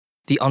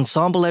The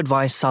Ensemble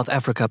Advice South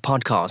Africa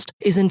podcast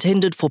is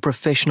intended for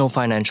professional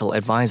financial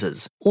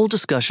advisors. All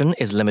discussion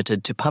is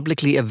limited to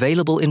publicly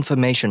available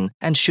information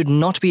and should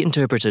not be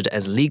interpreted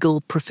as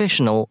legal,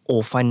 professional,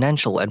 or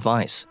financial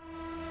advice.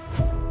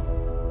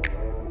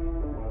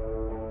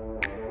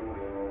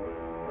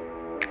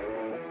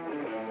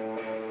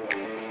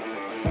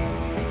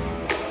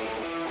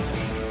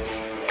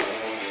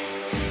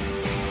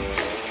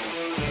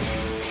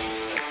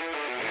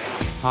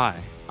 Hi,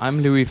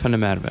 I'm Louis van der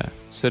Merwe,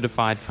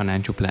 Certified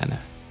Financial Planner.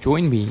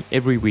 Join me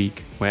every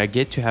week where I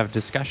get to have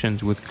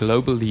discussions with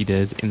global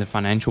leaders in the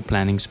financial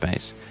planning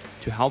space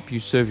to help you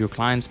serve your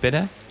clients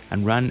better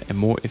and run a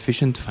more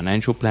efficient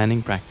financial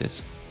planning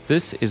practice.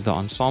 This is the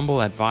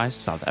Ensemble Advice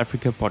South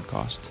Africa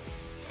podcast.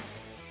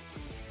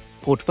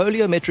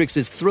 Portfolio Metrics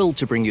is thrilled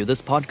to bring you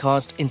this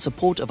podcast in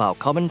support of our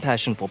common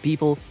passion for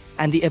people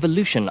and the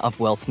evolution of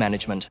wealth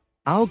management.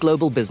 Our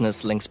global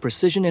business links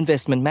precision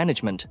investment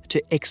management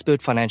to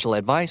expert financial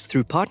advice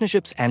through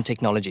partnerships and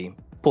technology.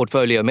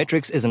 Portfolio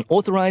Metrics is an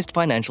authorized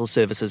financial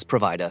services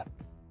provider.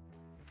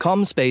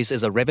 CommSpace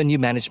is a revenue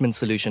management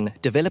solution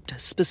developed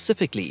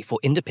specifically for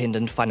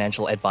independent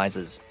financial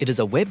advisors. It is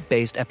a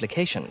web-based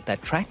application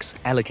that tracks,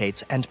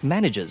 allocates, and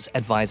manages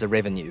advisor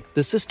revenue.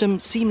 The system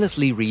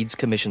seamlessly reads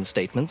commission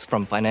statements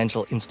from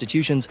financial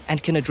institutions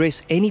and can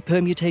address any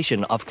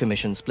permutation of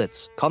commission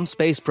splits.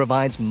 CommSpace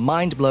provides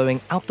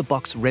mind-blowing,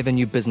 out-the-box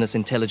revenue business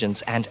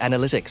intelligence and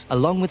analytics,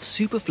 along with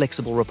super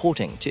flexible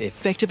reporting to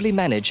effectively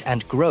manage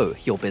and grow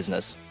your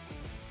business.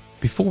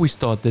 Before we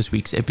start this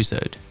week's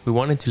episode, we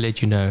wanted to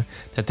let you know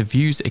that the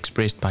views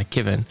expressed by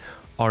Kevin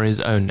are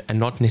his own and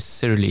not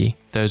necessarily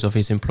those of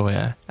his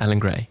employer, Alan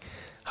Gray.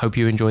 Hope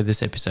you enjoyed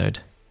this episode.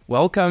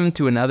 Welcome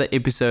to another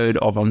episode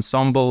of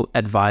Ensemble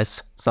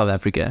Advice South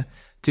Africa.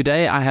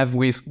 Today I have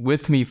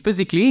with me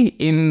physically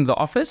in the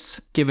office,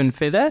 Kevin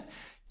Feather.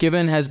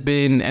 Kevin has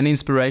been an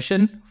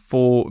inspiration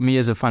for me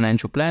as a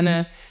financial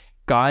planner,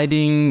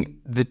 guiding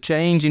the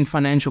change in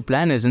financial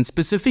planners and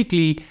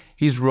specifically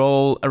his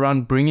role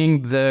around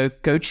bringing the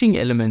coaching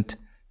element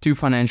to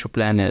financial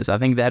planners. I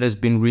think that has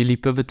been really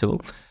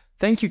pivotal.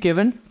 Thank you,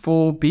 Kevin,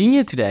 for being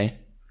here today.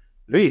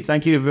 Louis,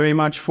 thank you very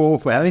much for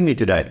having me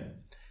today.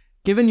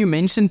 Kevin, you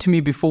mentioned to me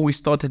before we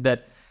started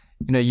that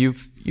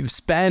you've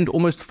spanned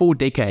almost 4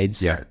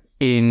 decades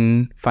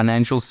in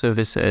financial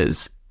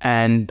services,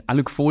 and I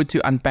look forward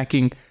to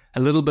unpacking a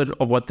little bit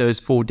of what those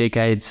 4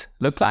 decades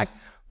look like,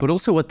 but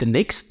also what the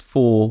next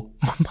 4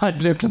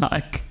 might look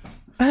like.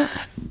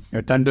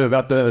 Don't know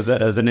about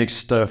the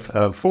next 4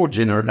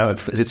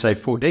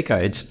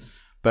 decades,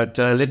 but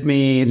let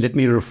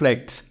me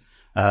reflect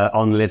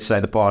on, let's say,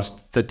 the past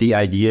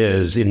 38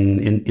 years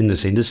in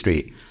this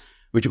industry,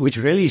 which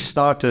really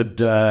started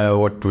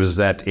what was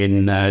that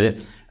in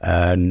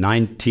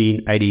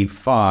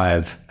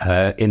 1985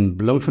 in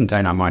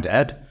Bloemfontein, I might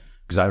add,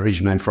 because I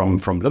originate from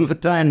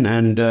Bloemfontein,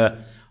 and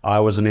I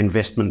was an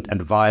investment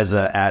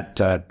advisor at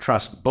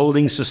Trust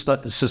Building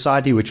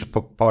Society, which is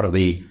part of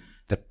the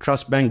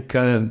Trust Bank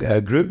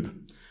group.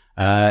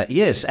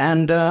 Yes,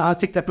 and I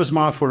think that was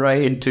my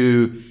foray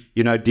into,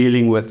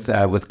 dealing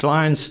with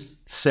clients,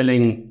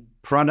 selling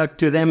product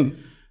to them,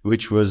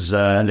 which was,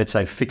 let's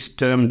say,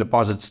 fixed-term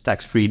deposits,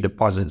 tax-free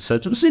deposits. So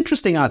it was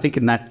interesting, I think,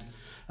 in that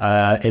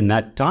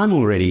time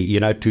already,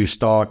 to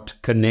start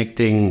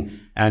connecting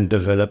and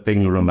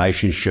developing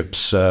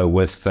relationships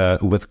with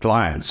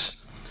clients.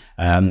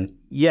 And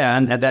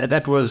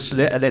that was,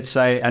 let's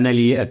say,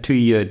 nearly a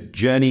 2-year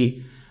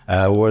journey.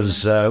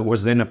 Was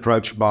then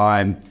approached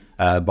by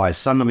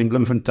Sanlam in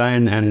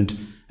Bloemfontein and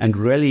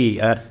really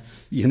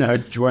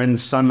joined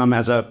Sanlam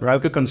as a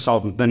broker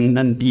consultant,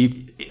 and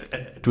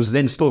it was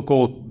then still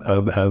called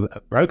a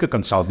broker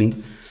consultant,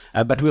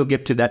 but we'll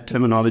get to that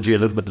terminology a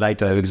little bit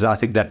later, because I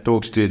think that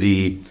talks to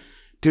the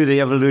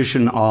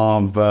evolution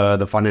of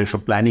the financial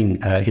planning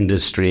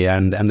industry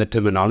and the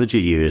terminology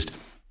used.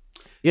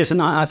 Yes,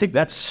 and I think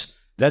that's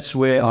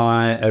where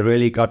I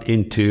really got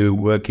into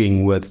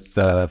working with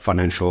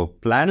financial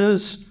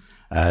planners,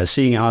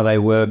 seeing how they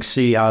work,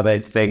 see how they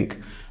think.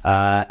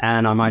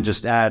 And I might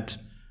just add,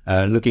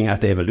 looking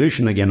at the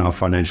evolution again of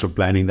financial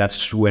planning,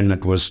 that's when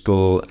it was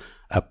still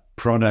a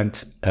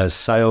product,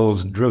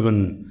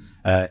 sales-driven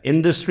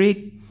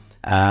industry.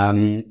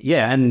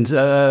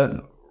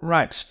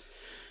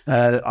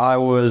 I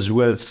was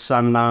with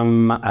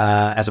Sanlam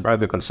as a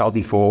broker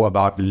consultant for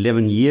about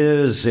 11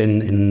 years.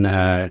 In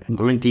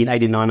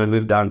 1989, I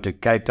moved down to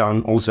Cape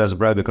Town also as a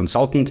broker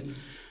consultant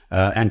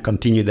and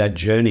continued that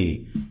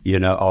journey,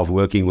 of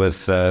working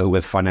with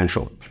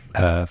financial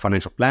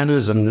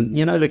planners and,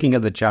 looking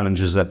at the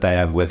challenges that they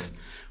have with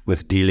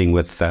dealing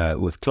with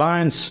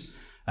clients.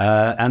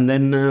 And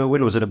then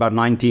when was it? About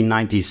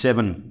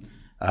 1997,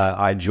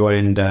 I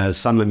joined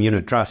Sanlam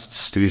Unit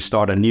Trusts to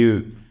start a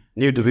new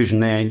division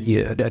there,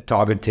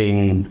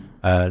 targeting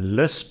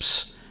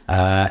LISPs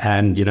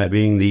and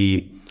being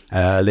the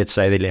let's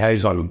say the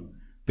liaison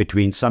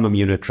between Sanlam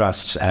Unit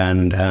Trusts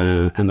and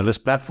the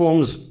LISP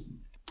platforms,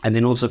 and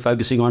then also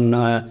focusing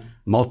on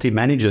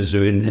multi-managers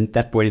who in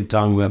that point in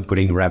time were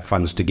putting wrap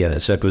funds together.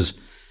 So it was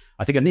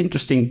I think, an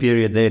interesting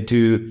period there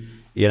to,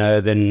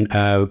 then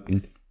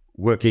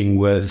working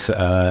with,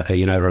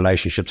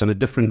 relationships and a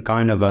different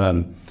kind of,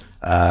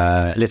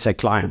 let's say,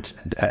 client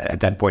at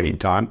that point in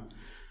time.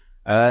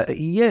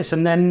 Yes,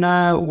 and then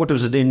what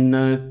was it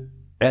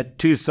at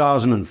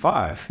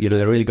 2005? I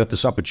really got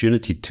this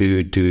opportunity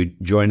to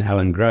join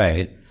Allan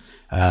Gray,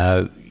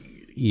 to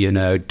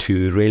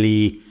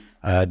really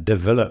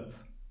develop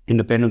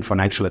independent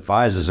financial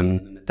advisors.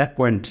 And at that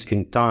point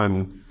in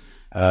time,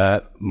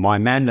 my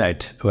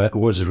mandate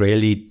was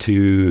really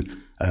to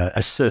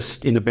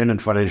assist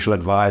independent financial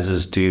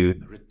advisors to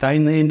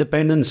retain their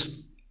independence,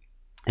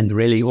 and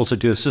really also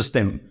to assist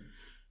them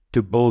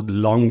to build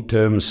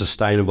long-term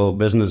sustainable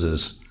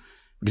businesses.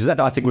 Because that,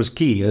 I think, was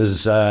key,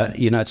 is,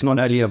 it's not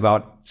only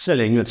about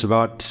selling, it's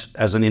about,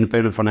 as an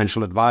independent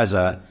financial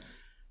advisor,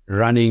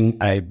 running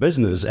a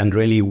business and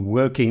really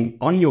working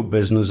on your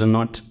business and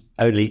not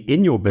only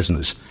in your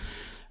business.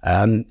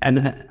 And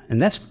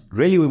that's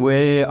really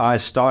where I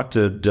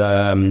started,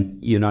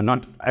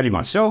 not only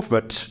myself,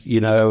 but,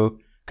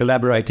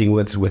 collaborating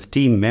with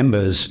team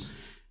members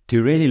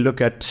to really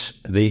look at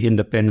the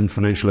independent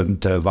financial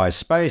advice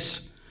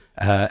space,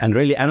 and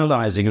really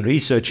analyzing and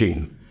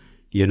researching,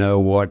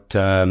 what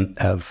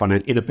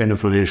independent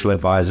financial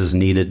advisors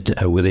needed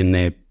within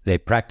their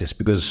practice.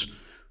 Because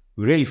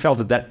we really felt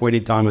at that point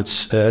in time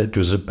it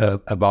was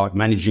about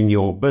managing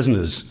your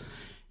business,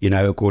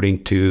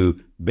 according to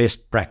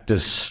best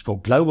practice or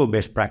global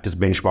best practice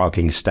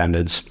benchmarking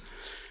standards.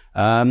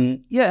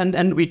 And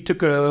we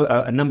took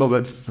a number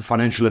of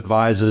financial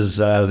advisors.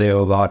 There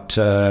were about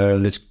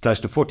close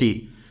to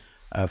 40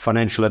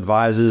 financial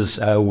advisors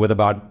with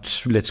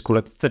about, let's call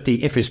it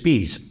 30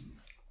 FSPs,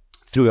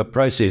 through a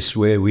process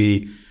where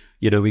we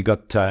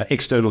got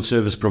external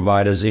service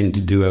providers in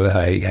to do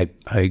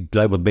a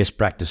global best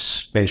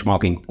practice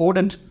benchmarking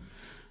audit.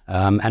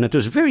 And it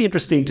was very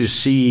interesting to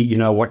see,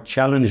 what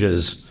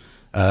challenges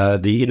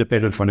the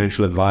independent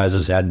financial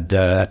advisors had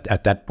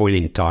at that point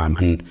in time.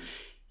 And,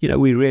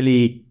 we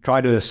really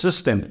try to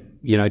assist them,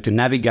 to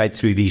navigate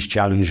through these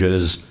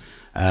challenges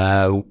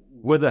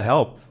with the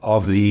help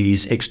of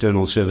these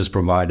external service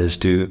providers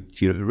to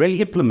really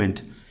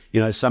implement,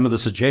 some of the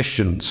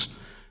suggestions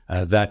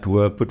that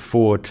were put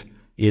forward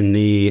in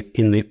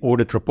the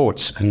audit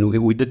reports. And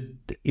we did,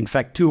 in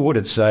fact, 2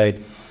 audits, a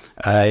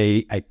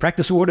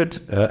practice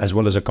audit as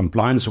well as a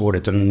compliance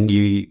audit. And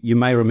you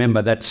may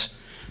remember that's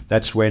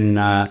when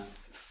the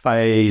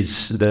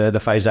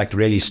FASE Act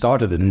really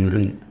started,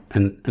 and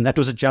that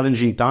was a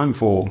challenging time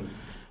for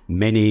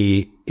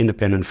many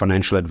independent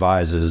financial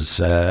advisors,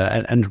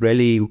 and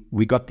really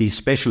we got these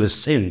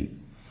specialists in,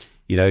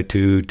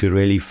 to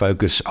really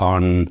focus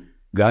on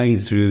going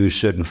through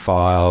certain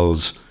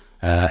files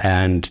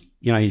and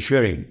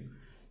ensuring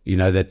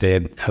that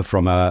they're,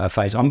 from a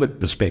FASE Ombuds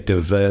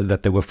perspective,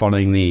 that they were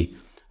following the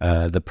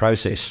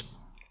process.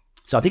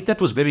 So I think that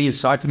was very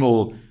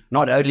insightful,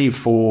 not only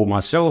for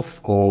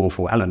myself or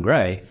for Allan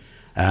Gray,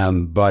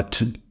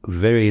 but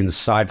very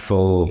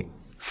insightful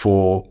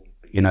for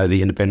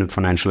the independent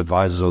financial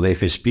advisors, or the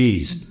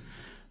FSPs,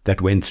 that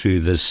went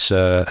through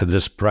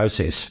this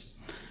process.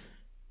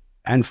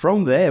 And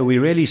from there, we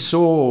really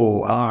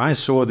I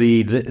saw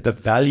the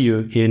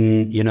value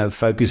in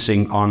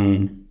focusing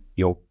on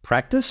your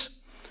practice,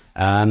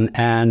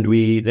 and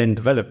we then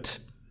developed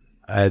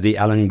the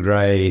Allan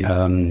Gray,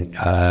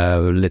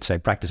 let's say,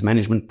 practice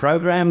management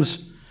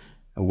programs,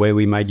 where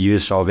we made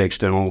use of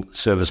external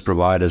service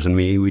providers, and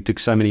we took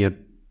so many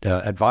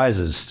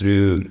advisors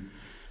through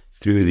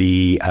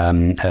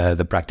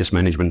the practice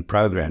management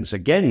programs.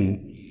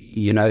 Again,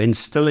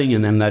 instilling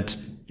in them that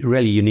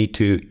really you need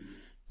to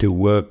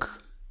work,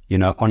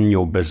 on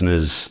your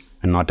business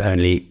and not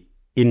only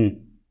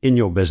in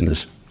your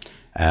business.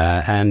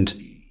 And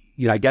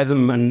I gave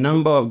them a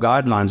number of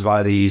guidelines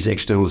via these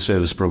external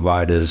service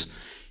providers,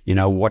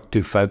 what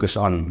to focus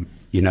on,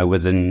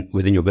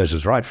 within your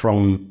business, right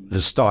from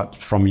the start,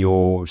 from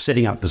your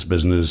setting up this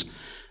business,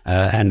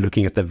 and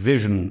looking at the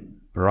vision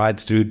right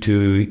through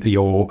to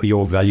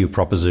your value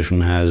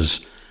proposition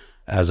as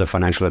a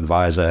financial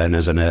advisor and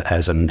as an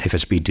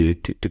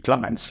FSP to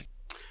clients.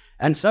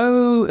 And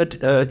so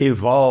it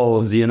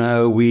evolved.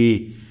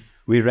 We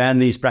ran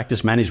these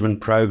practice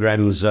management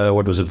programs.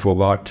 What was it, for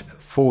about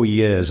 4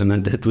 years,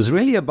 and it was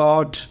really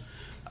about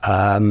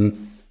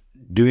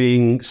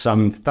doing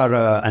some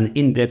thorough and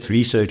in-depth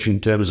research in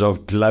terms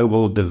of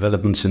global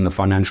developments in the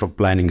financial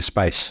planning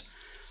space.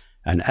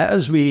 And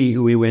as we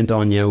went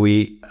on,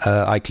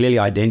 I clearly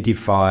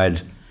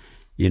identified,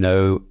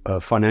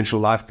 financial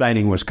life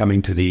planning was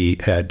coming to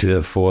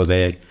the fore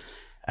there,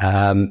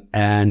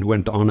 and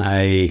went on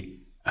a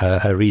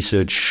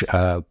research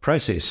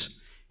process,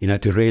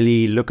 to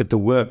really look at the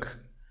work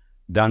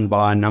done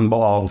by a number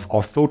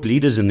of thought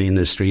leaders in the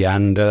industry,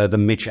 and the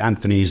Mitch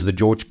Anthonys, the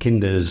George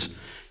Kinders,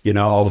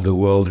 of the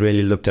world,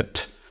 really looked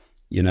at,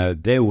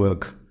 their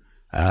work,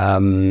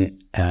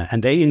 and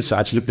their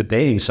insights, looked at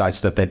their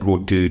insights that they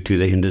brought to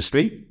the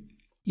industry.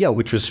 Yeah,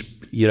 which was,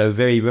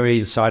 very,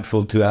 very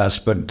insightful to us,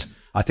 but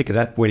I think at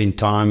that point in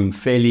time,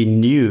 fairly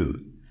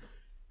new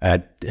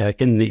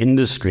in the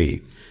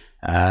industry.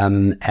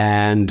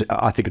 And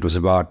I think it was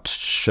about,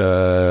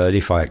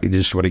 if I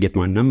just want to get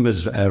my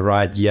numbers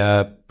right,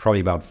 probably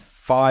about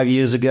 5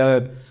 years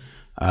ago,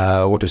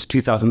 what was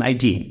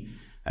 2018.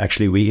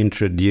 Actually, we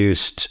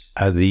introduced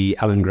the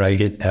Alan Gray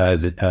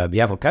the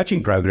behavioral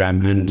coaching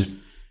program and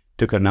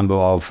took a number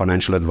of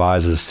financial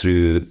advisors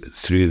through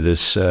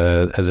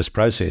this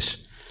process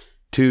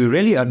to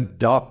really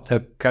adopt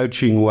a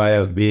coaching way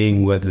of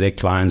being with their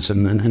clients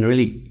and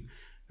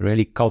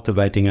really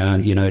cultivating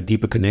a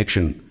deeper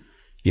connection,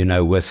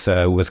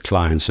 with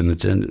clients and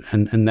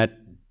that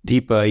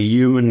deeper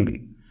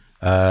human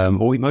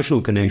or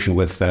emotional connection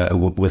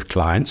with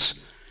clients.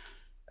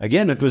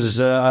 Again, it was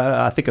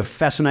I think a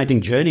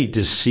fascinating journey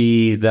to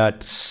see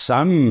that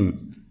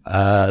some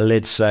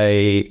let's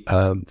say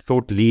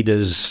thought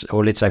leaders,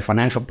 or let's say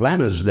financial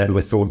planners that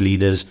were thought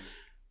leaders,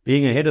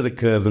 being ahead of the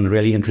curve and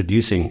really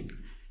introducing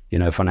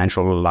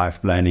financial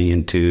life planning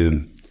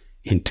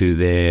into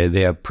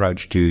their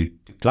approach to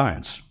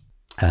clients,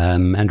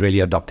 and really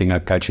adopting a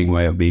coaching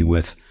way of being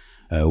with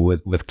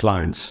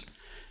clients.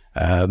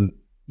 And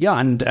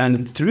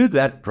through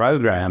that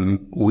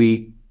program,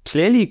 we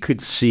clearly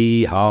could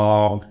see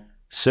how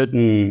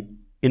certain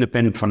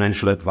independent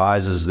financial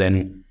advisors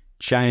then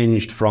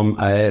changed from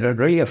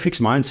really a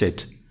fixed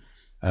mindset,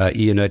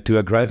 to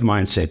a growth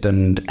mindset,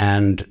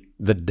 and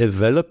the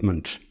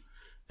development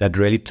that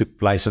really took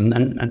place,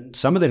 and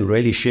some of them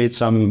really shared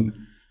some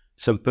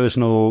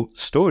personal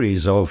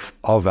stories of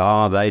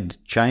how they'd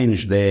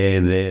changed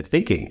their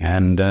thinking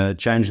and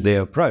changed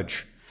their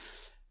approach.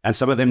 And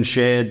some of them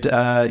shared,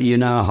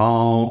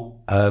 how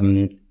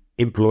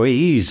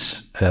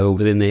employees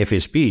within the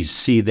FSPs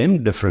see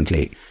them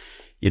differently,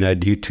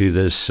 due to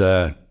this,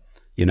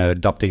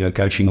 adopting a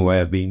coaching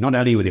way of being, not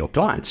only with your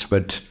clients,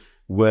 but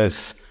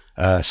with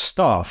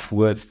staff,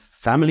 with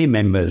family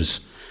members.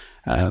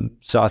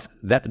 So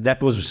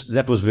that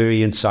was very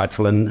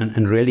insightful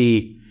and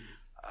really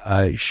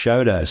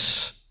showed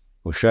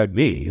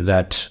me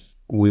that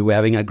we were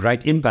having a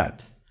great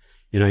impact,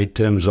 in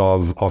terms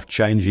of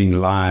changing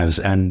lives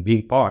and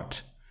being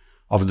part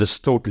of this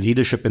thought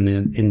leadership in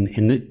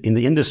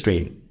the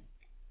industry,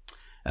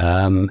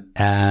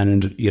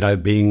 and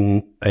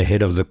being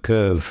ahead of the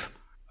curve,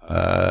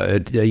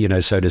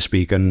 so to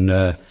speak.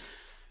 And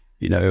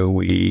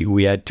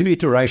we had 2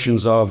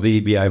 iterations of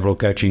the behavioral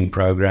coaching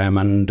program,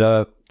 and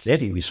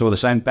clearly we saw the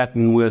same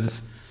pattern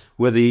with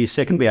the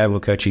second behavioral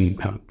coaching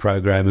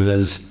program.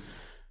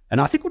 And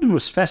I think what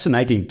was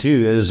fascinating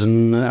too is,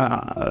 and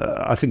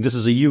I think this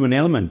is a human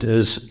element,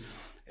 is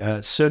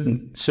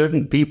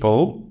certain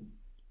people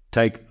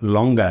take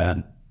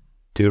longer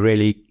to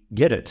really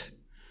get it.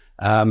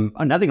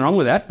 Nothing wrong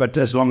with that, but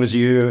as long as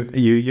you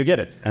get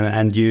it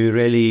and you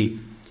really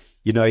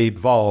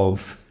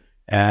evolve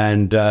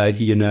and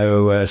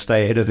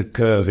stay ahead of the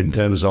curve in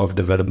terms of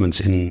developments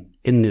in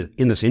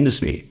this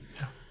industry.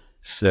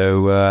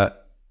 So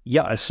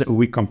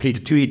we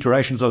completed 2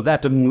 iterations of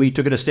that, and we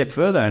took it a step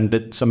further and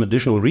did some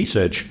additional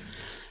research,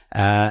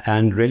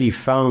 and really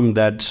found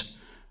that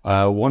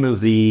one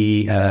of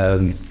the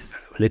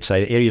let's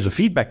say areas of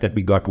feedback that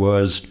we got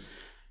was,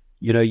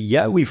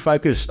 we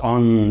focused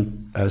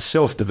on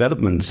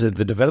self-development,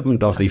 the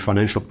development of the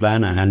financial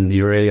planner, and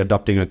you're really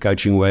adopting a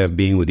coaching way of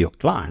being with your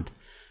client.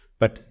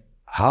 But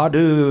how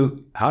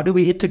do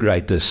we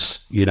integrate this,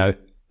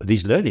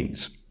 these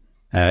learnings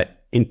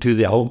into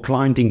the whole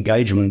client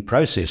engagement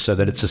process so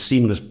that it's a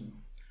seamless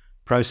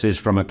process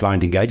from a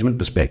client engagement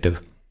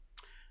perspective?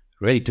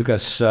 Really took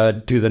us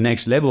to the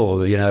next level,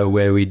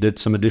 where we did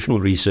some additional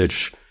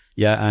research,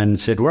 and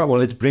said, well,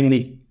 let's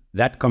bring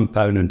that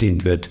component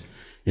into it,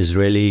 is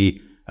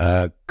really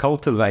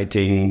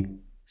cultivating,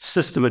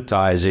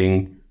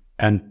 systematizing,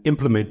 and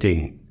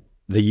implementing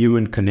the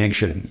human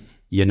connection,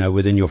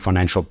 within your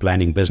financial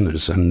planning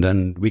business.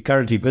 And we're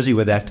currently busy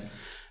with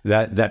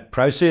that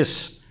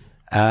process.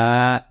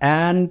 I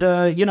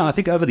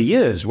think over the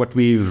years, what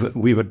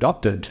we've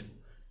adopted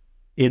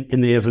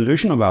in the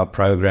evolution of our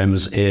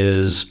programs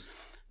is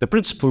the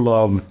principle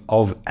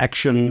of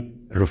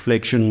action,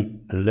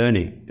 reflection, and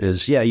learning.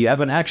 Is you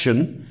have an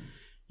action,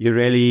 you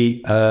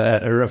really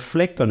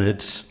reflect on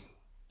it,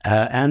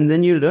 and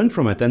then you learn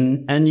from it,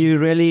 and you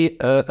really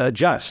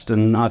adjust.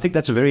 And I think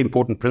that's a very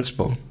important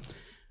principle.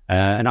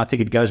 And I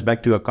think it goes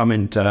back to a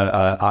comment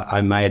I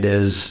made,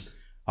 is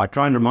I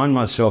try and remind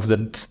myself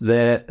that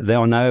there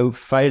are no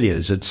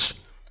failures.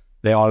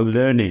 There are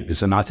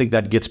learnings. And I think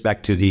that gets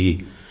back to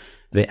the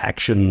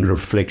action,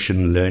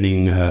 reflection,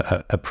 learning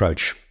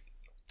approach.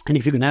 And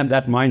if you can have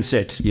that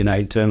mindset,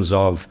 in terms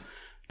of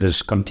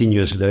this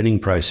continuous learning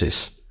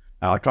process,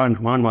 I try and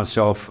remind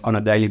myself on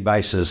a daily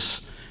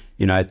basis,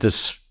 at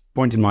this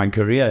point in my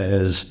career,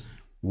 is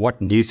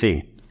what new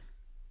thing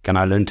can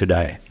I learn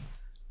today?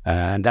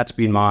 And that's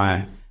been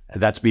my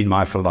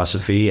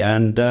philosophy.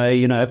 And,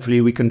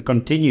 hopefully we can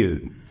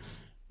continue,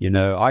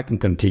 I can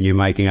continue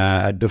making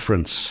a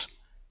difference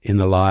in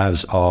the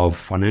lives of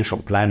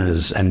financial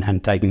planners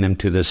and taking them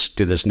to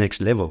this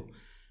next level.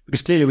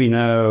 Because clearly we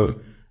know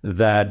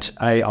that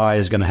AI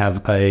is going to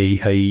have a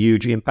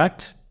huge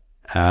impact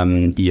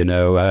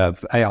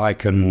AI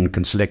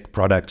can select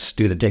products,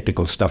 do the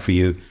technical stuff for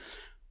you,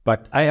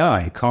 but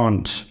AI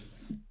can't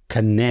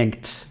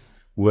connect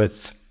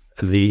with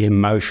the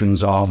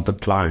emotions of the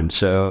client.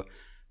 So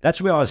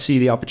that's where I see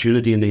the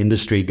opportunity in the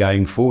industry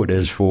going forward,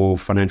 is for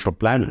financial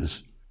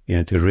planners,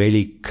 to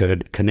really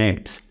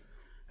connect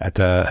at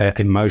an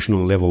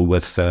emotional level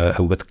with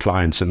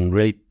clients and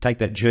really take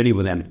that journey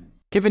with them.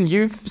 Kevin,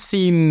 you've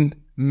seen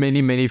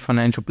many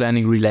financial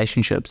planning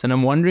relationships, and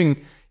I'm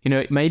wondering,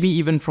 maybe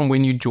even from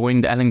when you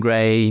joined Allan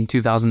Gray in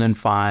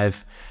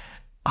 2005,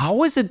 how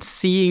was it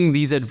seeing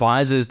these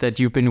advisors that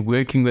you've been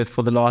working with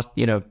for the last,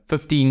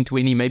 15,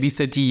 20, maybe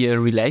 30-year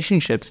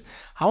relationships?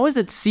 How is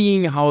it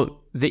seeing how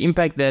the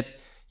impact that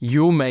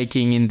you're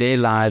making in their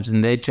lives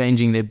and they're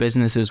changing their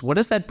businesses? What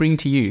does that bring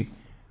to you?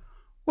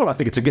 Well, I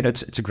think it's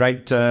a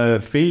great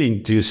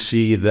feeling to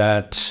see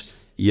that,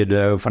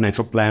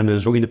 financial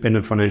planners or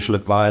independent financial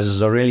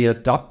advisors are really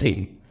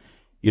adopting,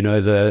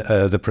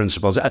 the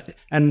principles.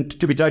 And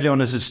to be totally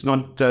honest, it's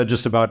not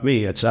just about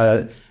me. It's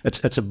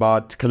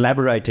about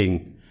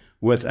collaborating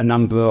with a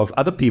number of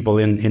other people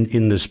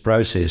in this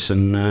process.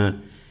 And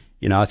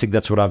I think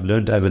that's what I've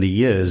learned over the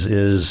years,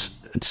 is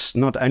it's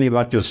not only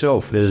about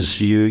yourself.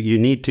 Is you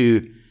need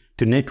to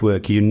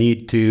network. You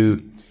need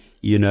to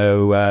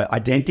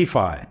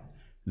identify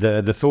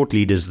the thought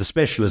leaders, the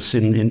specialists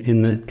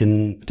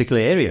in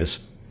particular areas.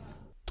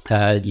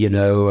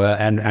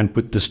 And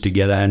put this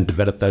together and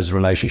develop those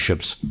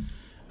relationships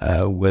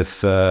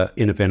with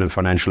independent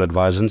financial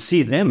advisors and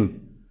see them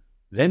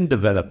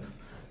develop.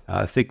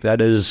 I think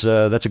that's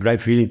a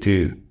great feeling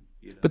too.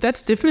 But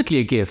that's definitely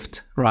a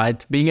gift,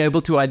 right? Being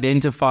able to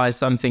identify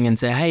something and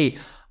say, hey,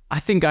 I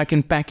think I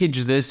can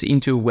package this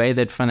into a way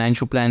that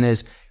financial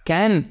planners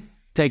can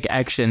take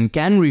action,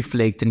 can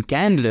reflect, and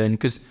can learn,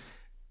 because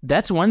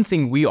that's one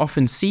thing we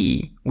often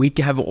see. We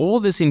have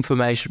all this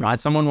information, right?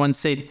 Someone once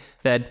said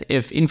that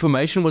if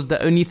information was the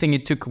only thing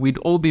it took, we'd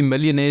all be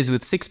millionaires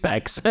with six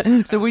packs.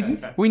 So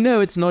we know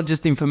it's not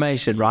just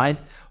information, right?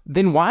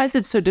 Then why is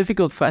it so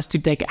difficult for us to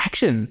take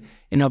action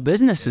in our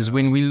businesses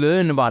when we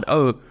learn about,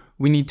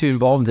 we need to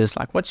involve this?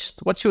 Like,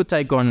 what's your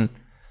take on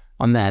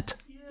that?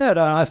 Yeah,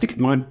 I think it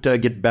might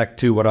get back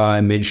to what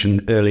I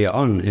mentioned earlier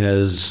on,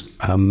 is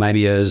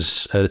maybe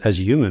as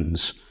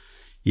humans,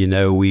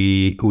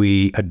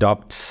 we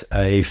adopt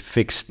a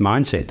fixed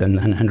mindset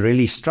and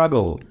really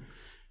struggle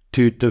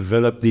to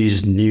develop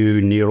these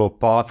new neural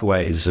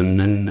pathways.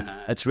 And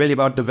it's really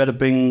about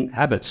developing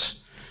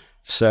habits.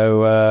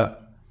 So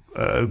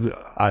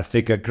I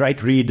think a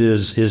great read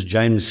is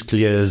James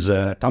Clear's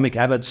Atomic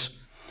Habits,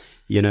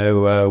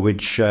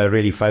 which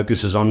really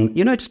focuses on,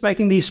 just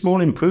making these small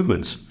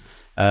improvements.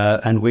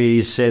 And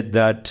we said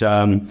that,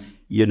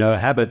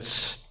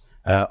 habits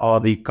are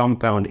the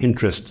compound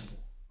interest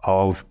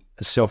of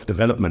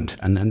self-development,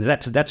 and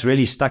that's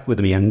really stuck with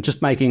me. And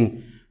just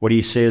making what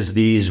he says,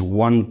 these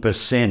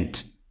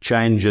 1%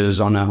 changes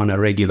on a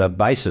regular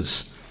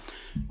basis,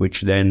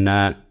 which then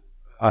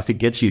I think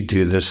gets you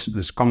to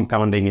this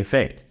compounding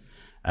effect.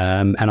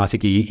 And I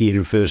think he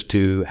refers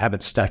to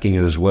habit stacking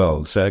as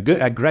well. So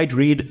a great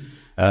read.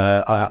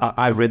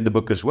 I read the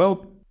book as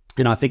well,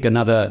 and I think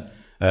another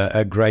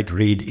a great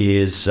read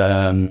is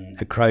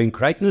Growing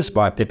Greatness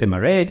by Pepe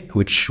Murray,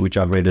 which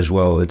I've read as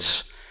well.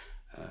 It's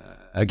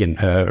again,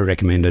 a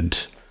recommended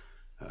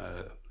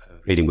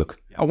reading book.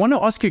 I want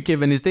to ask you,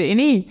 Kevin, is there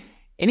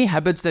any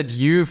habits that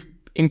you've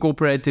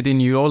incorporated in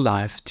your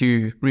life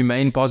to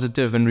remain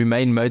positive and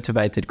remain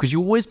motivated? Because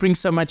you always bring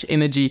so much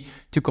energy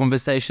to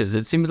conversations.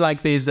 It seems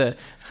like there's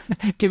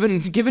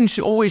Kevin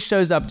always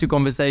shows up to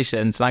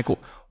conversations. Like,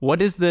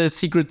 what is the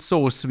secret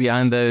sauce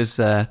behind those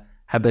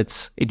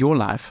habits in your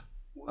life?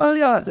 Well,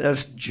 yeah,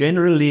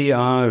 generally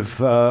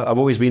I've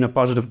always been a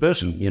positive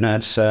person.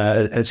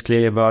 It's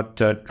clearly about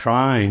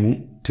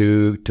trying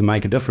to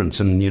make a difference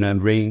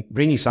and,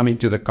 bringing something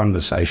to the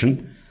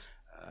conversation,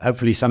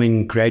 hopefully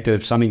something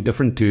creative, something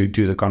different to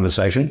the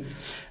conversation.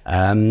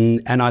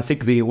 And I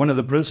think one of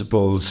the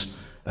principles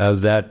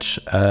that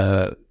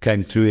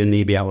came through in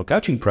the EBL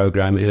coaching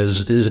program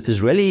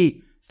is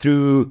really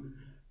through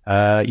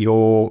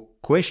your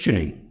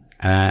questioning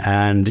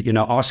and,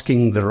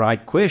 asking the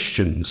right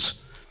questions.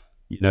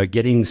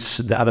 Getting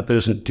the other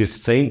person to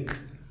think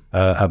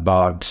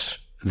about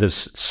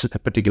this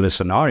particular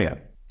scenario.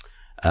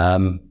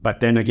 But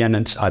then again,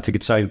 I think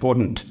it's so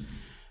important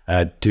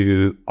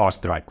to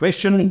ask the right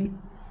question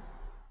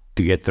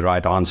to get the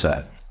right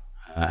answer.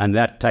 And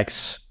that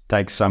takes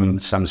some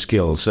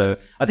skill. So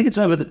I think it's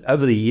over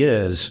the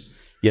years,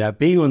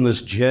 being on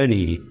this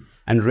journey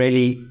and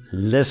really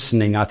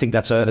listening. I think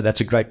that's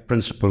a great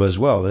principle as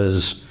well,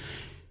 is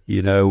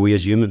we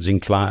as humans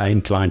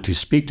inclined to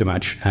speak too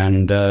much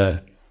and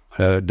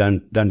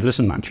don't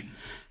listen much.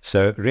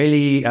 So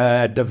really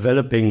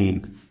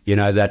developing,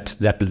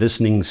 that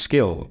listening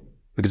skill,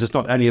 because it's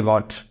not only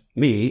about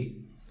me,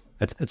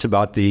 it's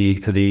about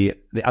the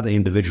other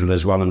individual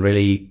as well, and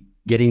really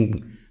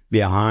getting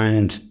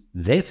behind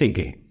their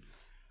thinking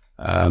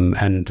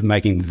and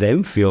making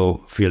them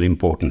feel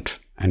important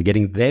and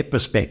getting their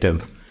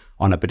perspective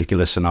on a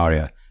particular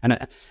scenario.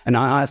 And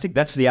I think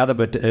that's the other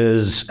bit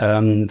is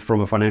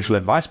from a financial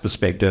advice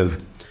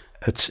perspective,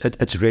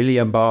 it's really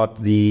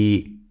about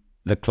the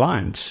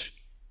clients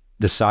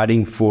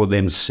deciding for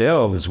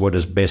themselves what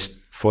is best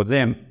for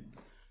them.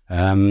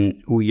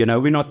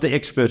 We're not the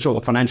experts, or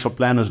the financial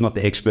planner is not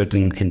the expert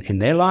in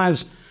their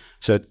lives.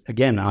 So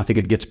again, I think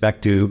it gets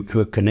back to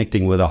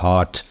connecting with the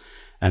heart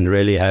and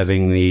really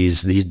having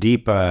these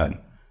deeper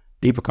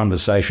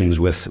conversations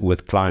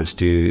with clients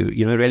to,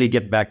 really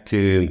get back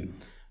to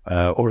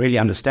or really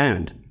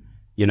understand,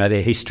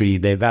 their history,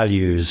 their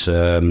values,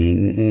 their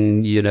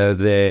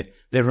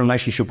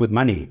relationship with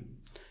money.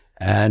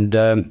 And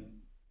so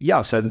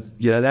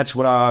that's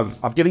what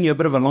I've given you a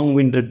bit of a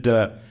long-winded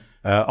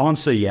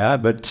answer here,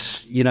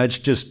 but it's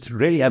just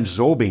really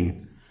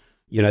absorbing,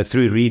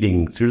 through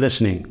reading, through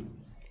listening.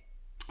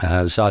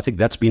 So I think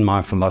that's been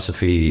my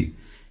philosophy,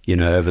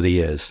 over the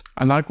years.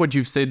 I like what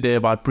you've said there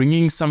about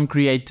bringing some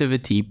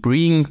creativity,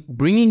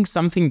 bringing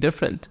something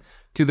different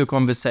to the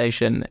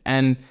conversation.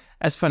 And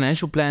as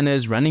financial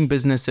planners running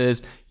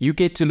businesses, you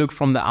get to look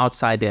from the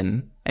outside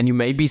in, and you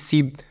maybe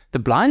see the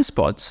blind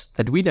spots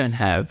that we don't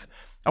have.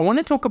 I want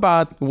to talk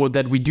about what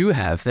that we do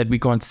have that we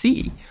can't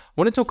see. I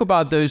want to talk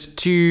about those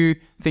two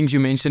things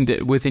you mentioned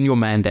within your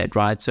mandate,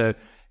 right? So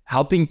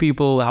helping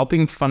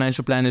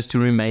financial planners to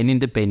remain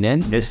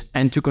independent, yes,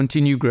 and to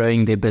continue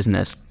growing their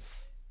business.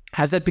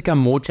 Has that become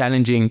more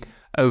challenging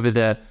over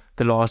the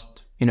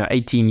last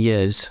 18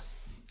 years?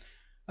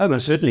 Oh, well,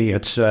 certainly.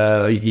 It's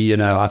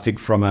I think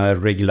from a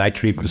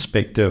regulatory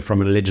perspective,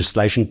 from a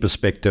legislation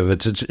perspective,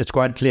 it's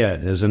quite clear.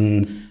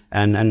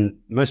 And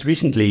most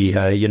recently,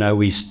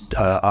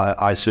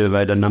 I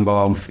surveyed a number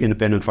of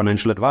independent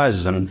financial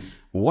advisors, and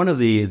one of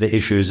the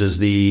issues is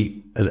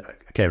the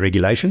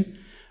regulation,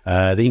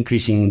 the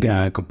increasing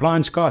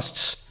compliance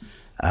costs.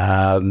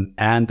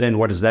 And then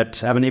what does that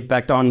have an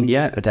impact on?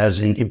 Yeah, it has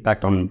an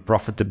impact on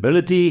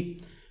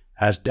profitability,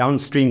 has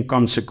downstream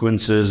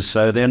consequences.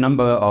 So there are a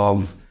number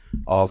of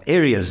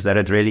areas that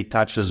it really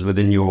touches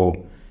within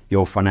your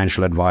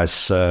financial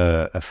advice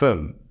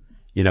firm,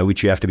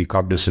 which you have to be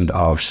cognizant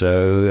of.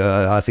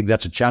 So I think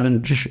that's a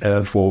challenge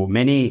for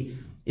many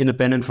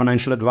independent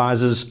financial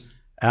advisors.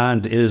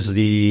 And is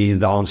the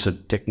answer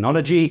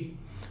technology?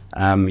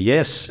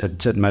 Yes,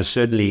 it most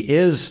certainly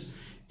is.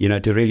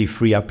 To really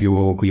free up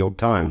your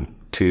time,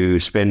 to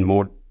spend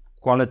more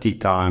quality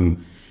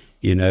time,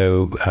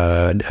 developing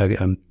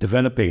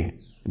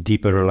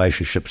deeper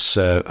relationships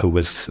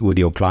with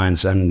your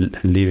clients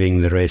and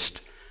leaving the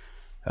rest,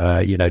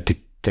 to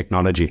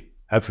technology,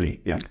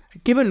 hopefully, yeah.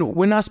 Given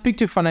when I speak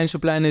to financial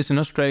planners in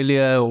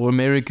Australia or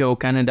America or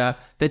Canada,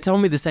 they tell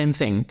me the same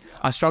thing.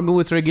 I struggle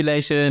with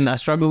regulation, I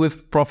struggle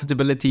with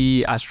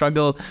profitability, I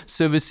struggle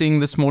servicing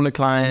the smaller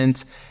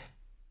clients.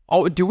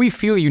 Do we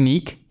feel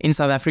unique in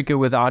South Africa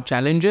with our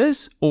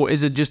challenges, or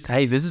is it just,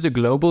 hey, this is a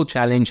global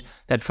challenge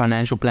that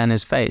financial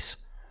planners face?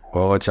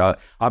 Well,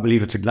 I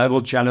believe it's a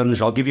global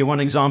challenge. I'll give you one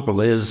example: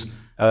 is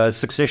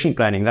succession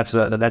planning.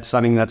 That's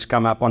something that's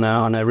come up on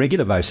a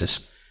regular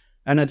basis,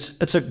 and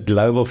it's a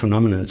global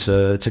phenomenon. It's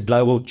a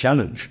global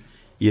challenge.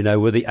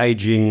 With the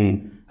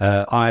aging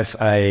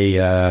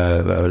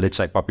IFA, let's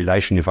say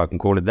population, if I can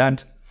call it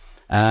that.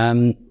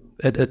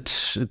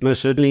 It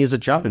most certainly is a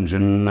challenge.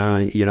 And,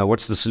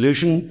 what's the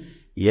solution?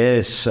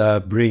 Yes,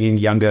 bringing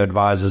younger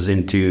advisors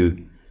into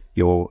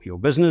your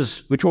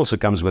business, which also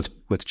comes with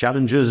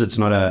challenges. It's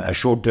not a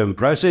short-term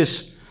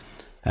process.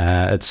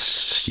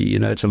 It's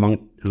a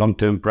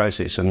long-term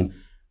process. And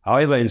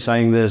however, in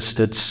saying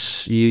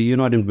this, you're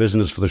not in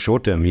business for the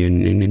short term. You're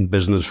in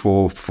business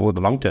for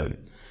the long term.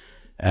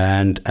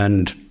 And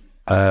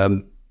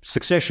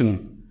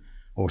succession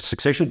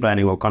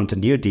planning or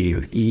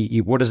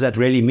continuity, what does that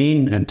really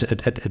mean? And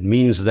it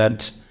means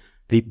that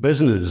the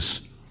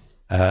business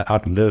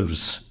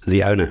outlives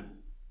the owner.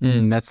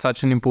 That's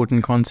such an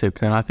important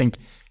concept. And I think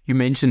you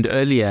mentioned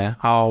earlier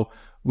how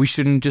we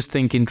shouldn't just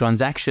think in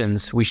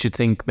transactions. We should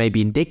think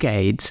maybe in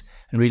decades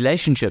and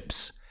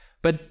relationships.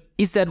 But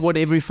is that what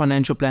every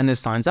financial planner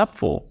signs up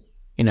for?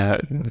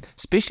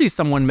 Especially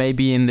someone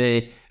maybe in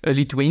their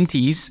early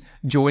 20s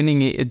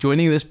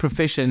joining this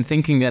profession,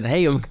 thinking that,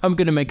 hey, I'm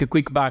going to make a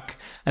quick buck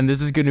and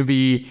this is going to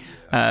be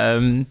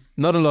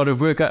not a lot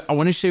of work. I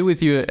want to share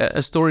with you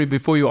a story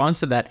before you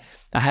answer that.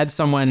 I had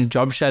someone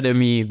job shadow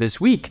me this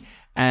week,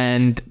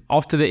 and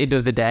after the end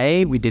of the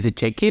day, we did a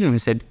check-in and we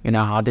said,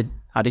 how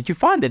did you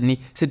find it? And he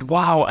said,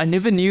 wow, I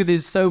never knew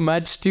there's so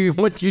much to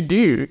what you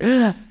do.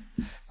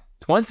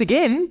 Once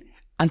again,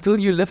 until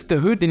you lift the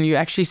hood and you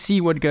actually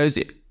see what goes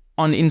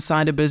on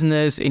inside a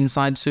business,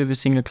 inside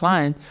servicing a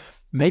client,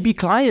 maybe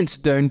clients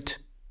don't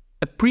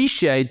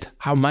appreciate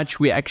how much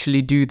we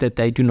actually do that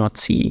they do not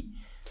see.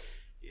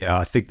 Yeah,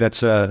 I think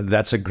that's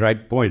a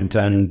great point.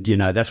 And,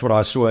 that's what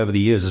I saw over the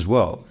years as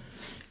well.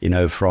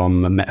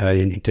 From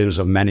in terms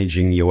of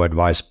managing your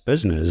advice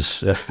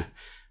business,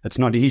 it's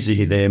not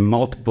easy. There are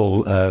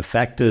multiple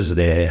factors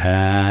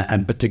there.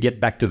 But to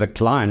get back to the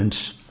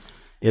client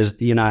is,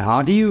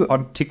 how do you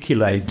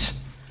articulate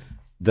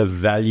the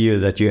value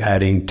that you're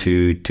adding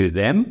to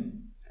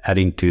them,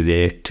 adding to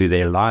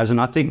their lives? And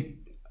I think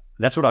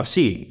that's what I've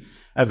seen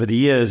over the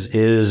years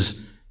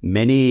is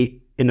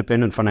many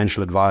independent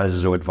financial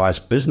advisors or advice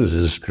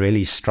businesses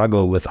really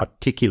struggle with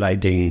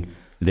articulating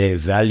their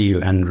value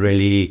and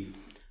really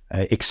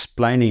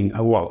articulating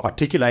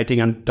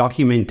and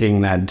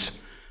documenting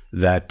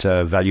that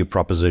value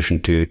proposition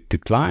to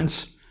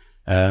clients,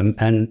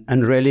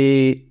 and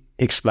really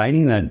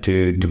explaining that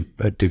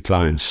to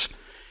clients.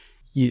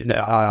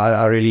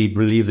 I really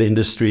believe the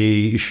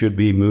industry should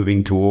be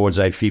moving towards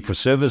a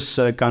fee-for-service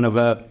kind of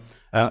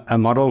a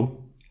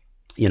model,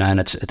 and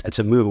it's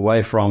a move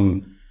away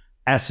from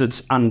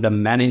assets under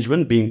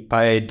management being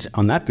paid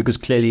on that, because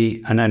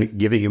clearly, and then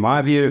giving you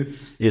my view,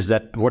 is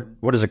that what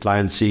does a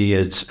client see?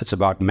 It's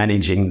about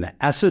managing the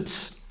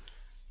assets,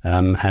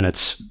 and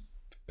it's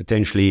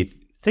potentially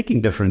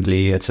thinking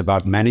differently. It's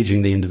about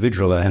managing the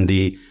individual and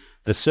the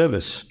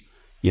service,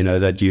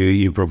 that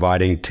you're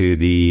providing to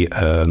the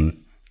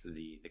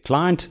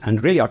client,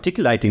 and really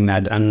articulating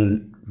that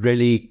and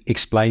really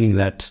explaining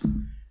that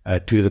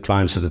to the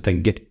clients so that they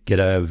get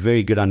a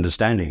very good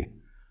understanding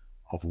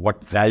of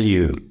what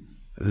value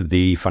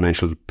the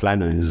financial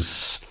planner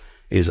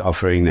is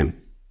offering them.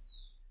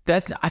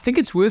 That I think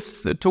it's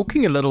worth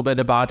talking a little bit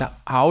about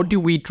how do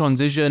we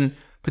transition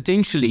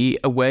potentially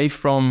away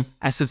from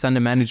assets under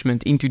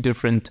management into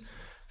different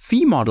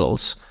fee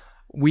models.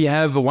 We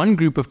have one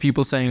group of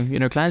people saying,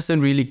 clients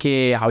don't really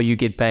care how you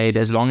get paid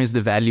as long as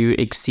the value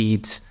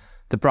exceeds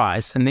the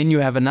price. And then you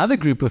have another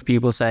group of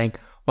people saying,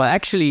 well,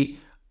 actually,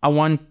 I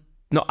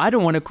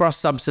don't want to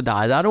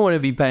cross-subsidize. I don't want to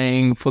be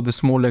paying for the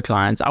smaller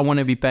clients. I want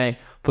to be paying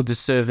for the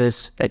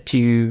service that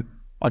you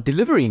are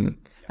delivering.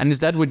 And is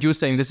that what you're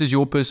saying? This is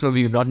your personal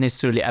view, not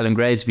necessarily Alan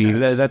Gray's view.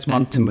 That's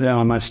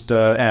I must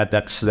add,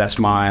 that's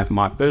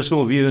my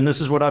personal view, and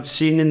this is what I've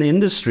seen in the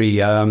industry,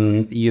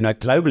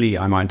 globally,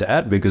 I might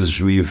add,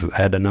 because we've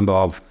had a number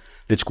of,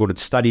 let's call it,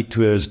 study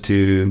tours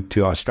to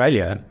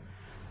Australia.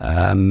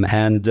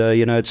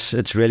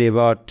 It's really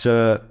about,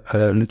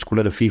 let's call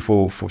it a fee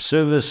for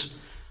service.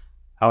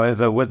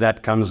 However, with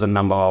that comes a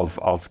number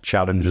of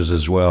challenges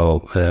as well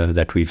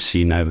that we've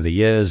seen over the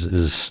years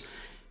is,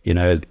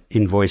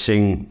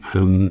 invoicing,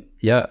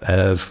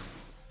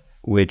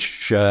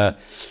 which,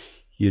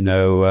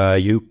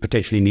 you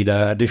potentially need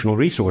an additional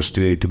resource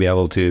to be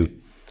able to,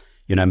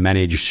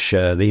 manage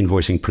the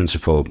invoicing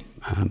principle.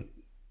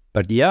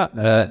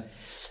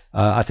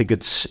 I think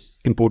it's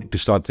important to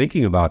start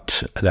thinking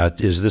about that.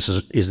 Is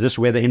this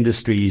where the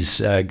industry's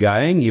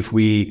going? If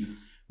we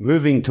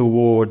moving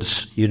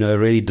towards,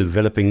 really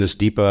developing this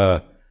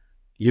deeper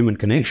human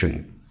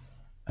connection.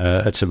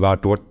 It's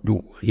about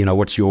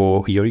what's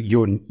your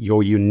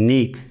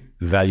unique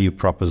value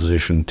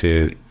proposition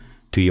to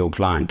your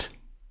client.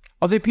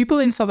 Are there people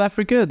in South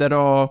Africa that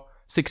are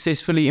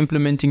successfully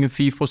implementing a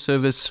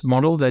fee-for-service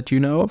model that you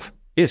know of?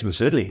 Yes, but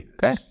certainly.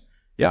 Okay.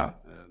 Yeah.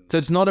 So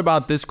it's not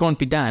about this can't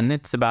be done.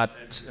 It's about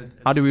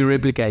how do we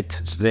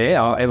replicate? It's there.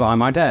 However, I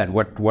might add,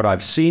 what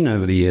I've seen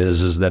over the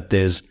years is that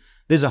there's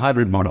a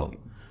hybrid model.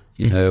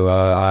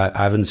 I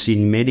haven't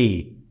seen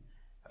many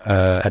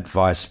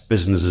advice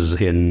businesses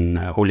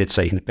or let's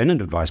say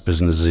independent advice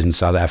businesses in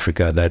South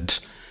Africa that,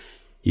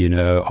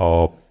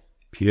 are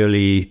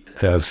purely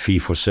fee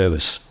for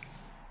service.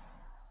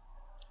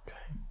 Okay.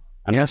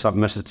 And yes, I've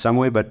missed it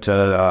somewhere, but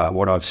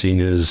what I've seen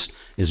is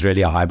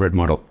really a hybrid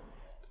model.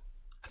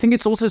 I think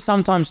it's also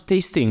sometimes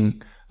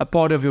testing a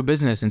part of your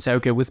business and say,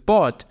 okay, with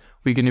Bart,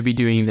 we're going to be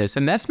doing this.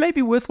 And that's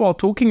maybe worthwhile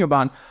talking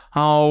about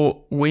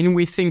how when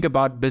we think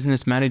about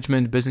business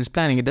management, business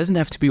planning, it doesn't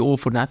have to be all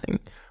for nothing.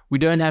 We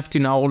don't have to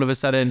now all of a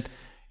sudden,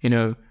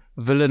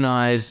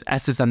 villainize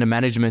assets under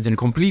management and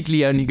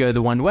completely only go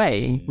the one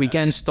way. We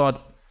can start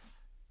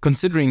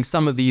considering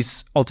some of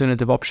these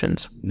alternative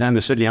options. No,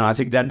 certainly. And I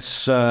think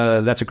that's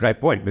a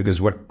great point,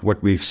 because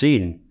what we've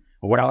seen,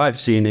 or what I've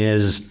seen,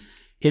 is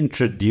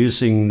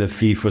introducing the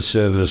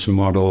fee-for-service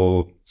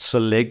model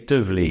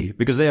selectively,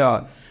 because they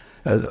are.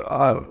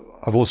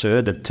 I've also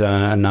heard that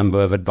a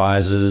number of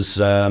advisors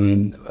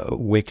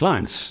where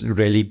clients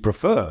really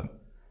prefer,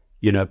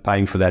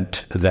 paying for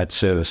that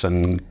service,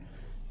 and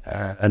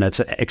it's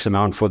X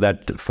amount for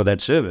that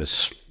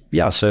service.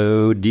 Yeah.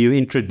 So do you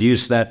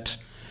introduce that,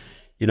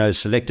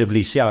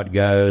 selectively, see how it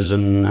goes,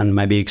 and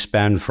maybe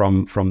expand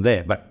from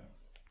there? But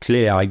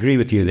clearly, I agree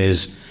with you.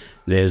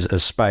 There's a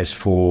space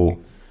for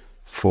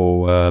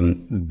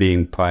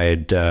being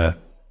paid,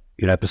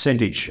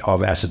 percentage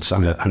of assets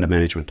under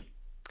management.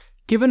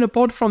 Given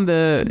apart from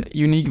the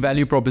unique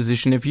value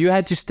proposition, if you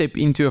had to step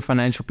into a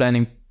financial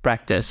planning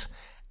practice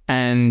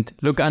and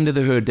look under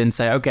the hood and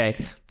say, okay,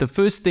 the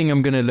first thing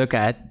I'm going to look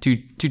at to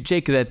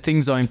check that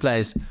things are in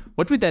place,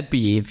 what would that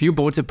be? If you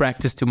bought a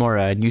practice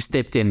tomorrow and you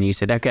stepped in and you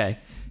said, okay,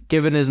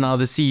 Kevin is now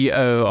the CEO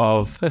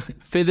of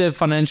Feather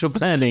Financial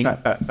Planning,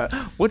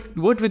 what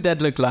would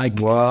that look like?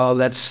 Well,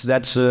 that's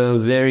a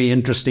very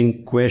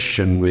interesting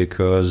question,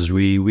 because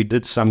we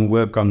did some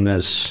work on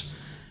this,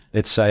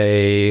 let's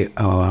say,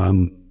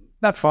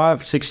 about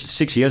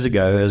 5-6 years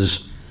ago,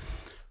 is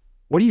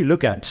what do you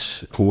look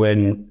at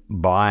when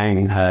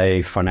buying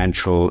a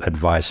financial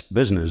advice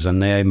business?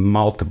 And there are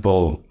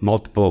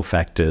multiple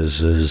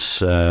factors.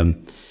 Is what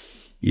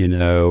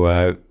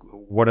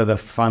are the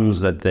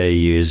funds that they're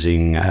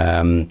using?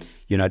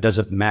 Does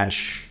it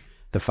match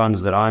the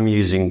funds that I'm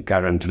using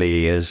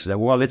currently? Let's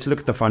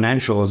look at the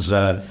financials.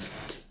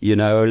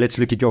 Let's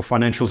look at your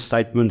financial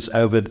statements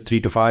over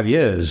 3 to 5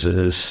 years.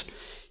 Let's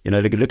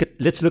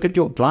look at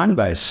your client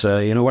base.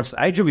 What's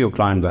the age of your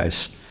client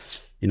base?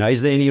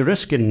 Is there any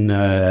risk in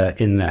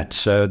that?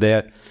 So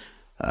there,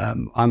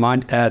 I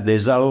might add,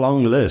 there's a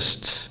long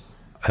list,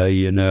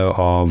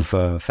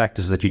 of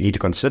factors that you need to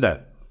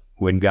consider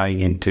when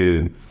going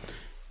into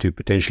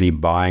potentially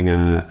buying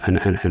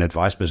an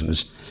advice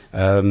business.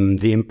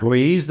 The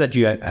employees that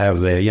you have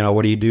there,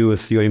 what do you do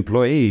with your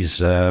employees?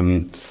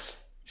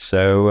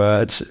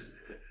 So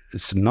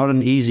it's not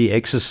an easy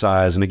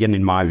exercise, and again,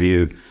 in my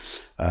view,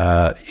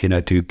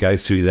 to go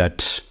through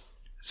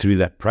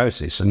that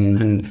process.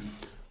 And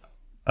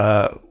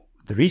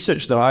the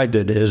research that I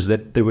did is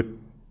that there were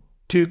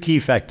 2 key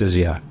factors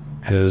here.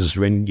 Is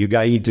when you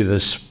go into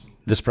this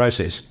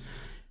process,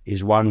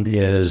 one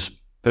is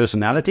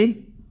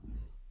personality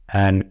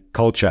and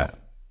culture.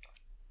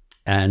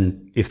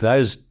 And if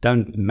those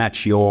don't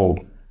match your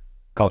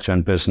culture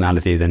and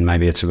personality, then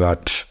maybe it's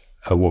about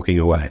walking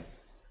away.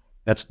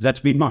 That's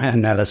been my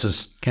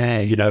analysis,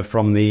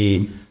 from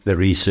the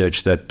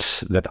research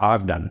that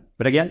I've done.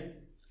 But again,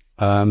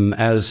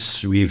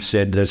 as we've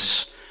said,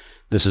 this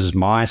is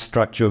my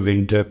structure of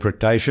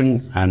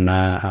interpretation, and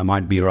I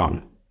might be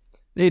wrong.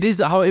 It is,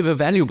 however,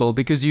 valuable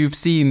because you've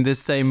seen this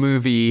same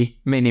movie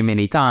many,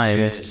 many times.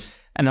 Yes.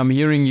 And I'm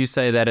hearing you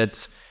say that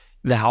it's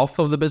the health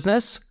of the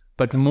business,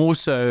 but more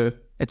so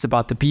it's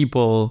about the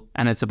people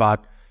and it's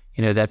about,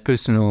 that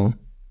personal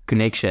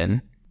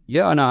connection.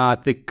 Yeah, and I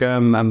think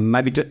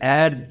maybe to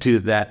add to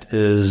that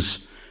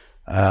is,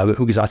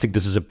 because I think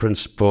this is a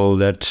principle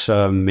that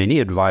many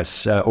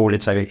advice, or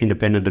let's say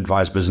independent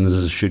advice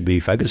businesses should be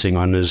focusing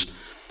on, is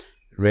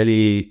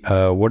really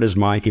what is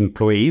my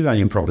employee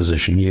value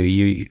proposition?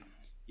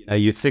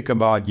 You think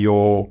about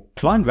your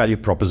client value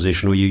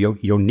proposition or your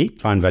unique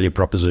client value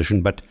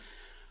proposition, but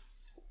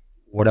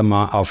what am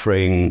I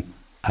offering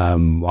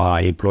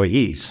my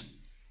employees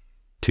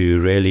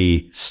to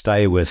really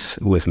stay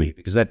with me?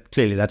 Because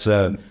that's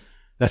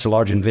a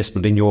large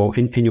investment in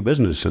your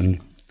business, and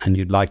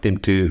you'd like them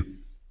to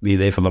be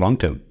there for the long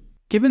term.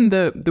 Given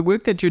the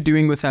work that you're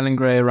doing with Allan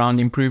Gray around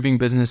improving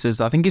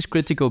businesses, I think is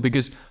critical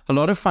because a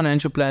lot of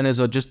financial planners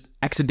are just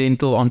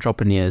accidental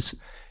entrepreneurs.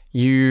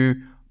 You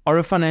are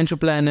a financial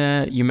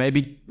planner, you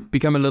maybe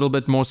become a little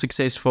bit more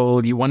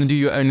successful, you want to do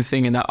your own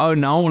thing, and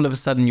now all of a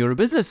sudden you're a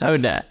business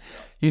owner.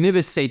 You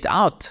never set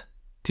out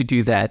to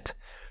do that.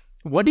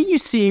 What are you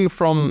seeing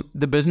from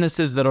the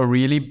businesses that are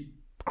really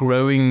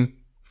growing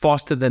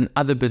faster than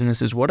other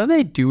businesses? What are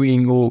they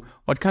doing, or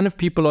what kind of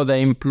people are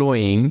they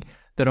employing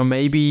that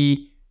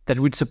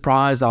would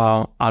surprise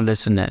our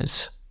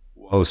listeners?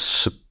 Well,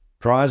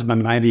 surprise, but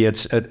maybe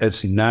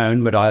it's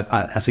known, but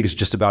I think it's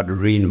just about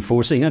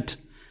reinforcing it.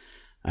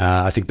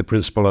 I think the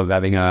principle of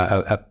having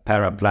a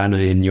para planner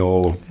in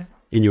your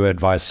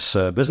advice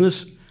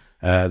business,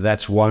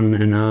 that's one.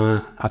 And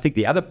I think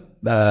the other,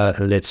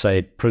 let's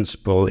say,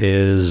 principle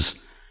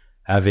is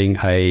having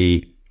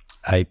a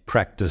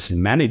practice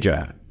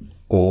manager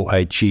or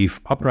a chief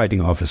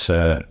operating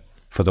officer,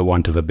 for the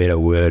want of a better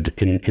word,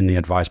 in the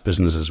advice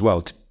business as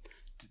well, to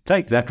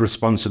take that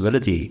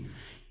responsibility,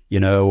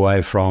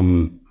 away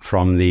from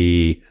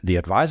the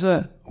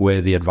advisor,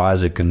 where the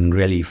advisor can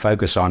really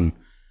focus on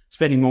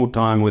spending more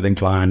time with the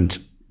client,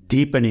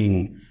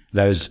 deepening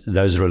those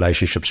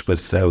relationships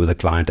with the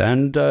client,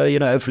 and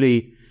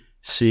hopefully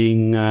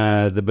seeing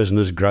the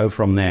business grow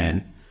from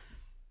there.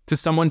 To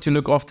someone to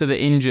look after the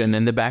engine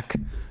and the back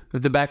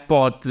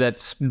part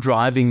that's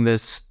driving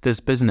this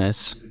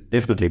business.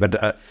 Definitely,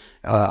 but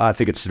I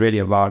think it's really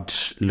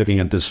about looking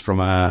at this from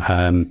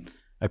a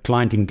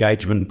client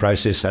engagement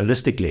process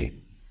holistically,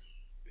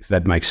 if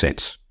that makes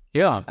sense.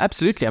 Yeah,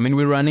 absolutely. I mean,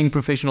 we're running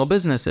professional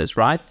businesses,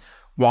 right?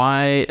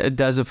 Why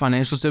does a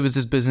financial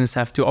services business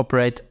have to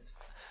operate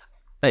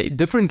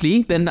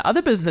differently than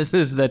other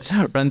businesses that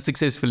run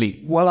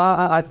successfully? Well,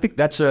 I think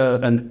that's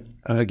an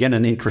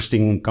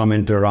interesting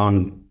comment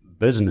around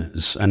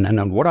business.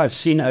 And what I've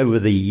seen over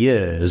the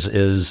years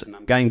is,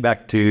 going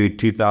back to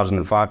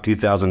 2005,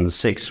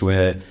 2006,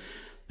 where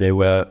there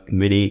were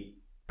many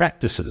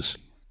practices.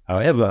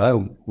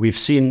 However, we've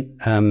seen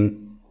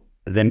them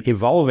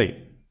evolving,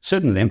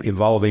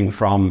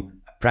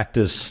 from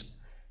practice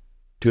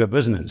to a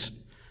business.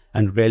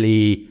 And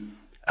really,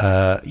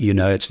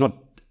 it's not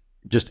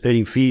just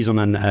earning fees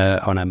on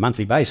a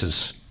monthly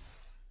basis.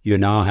 You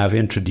now have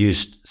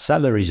introduced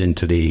salaries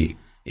into the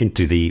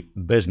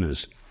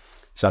business.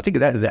 So I think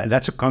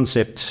that's a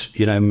concept,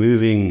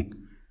 moving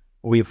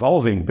or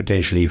evolving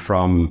potentially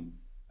from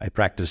a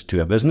practice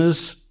to a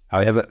business.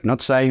 However,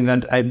 not saying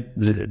that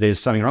there's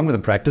something wrong with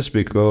the practice,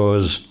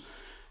 because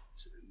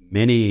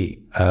many,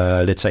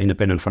 let's say,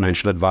 independent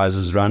financial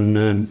advisors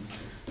run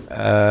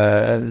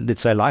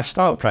let's say,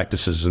 lifestyle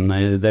practices, and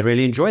they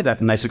really enjoy that,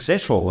 and they're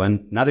successful,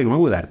 and nothing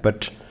wrong with that.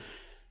 But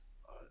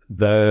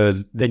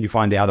then you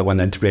find the other one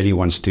that really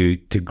wants to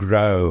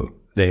grow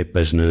their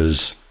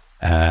business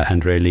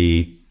and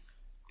really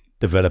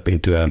develop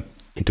into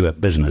a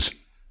business.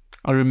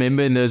 I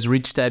remember in those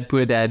Rich Dad,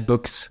 Poor Dad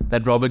books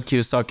that Robert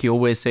Kiyosaki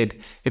always said,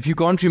 if you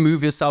can't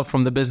remove yourself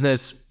from the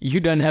business, you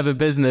don't have a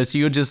business,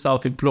 you're just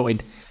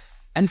self-employed.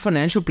 And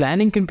financial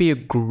planning can be a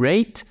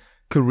great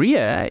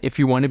career if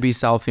you want to be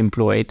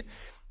self-employed.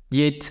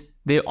 Yet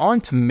there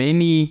aren't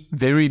many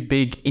very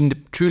big,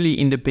 truly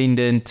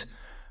independent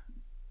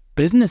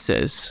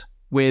businesses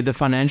where the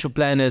financial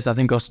planners, I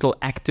think, are still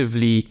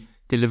actively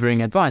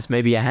delivering advice,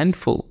 maybe a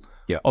handful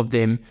of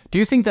them. Do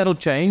you think that'll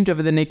change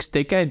over the next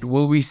decade?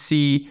 Will we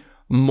see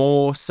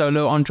more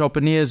solo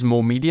entrepreneurs,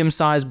 more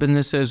medium-sized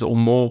businesses, or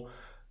more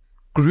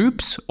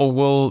groups, or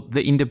will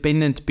the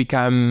independent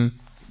become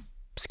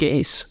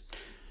scarce?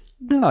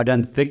 No, I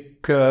don't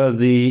think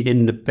the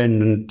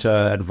independent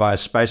advice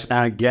space.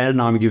 Now,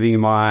 again, I'm giving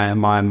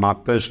my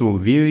personal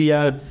view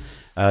here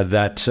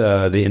that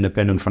the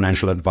independent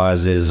financial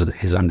advisor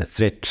is under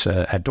threat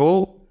at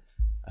all.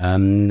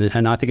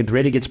 And I think it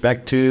really gets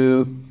back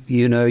to,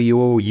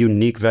 your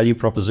unique value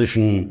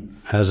proposition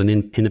as an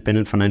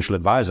independent financial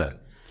advisor.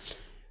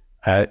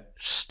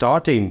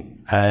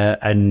 Starting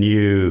a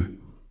new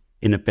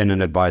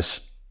independent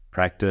advice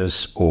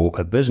practice or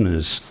a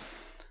business,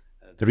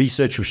 the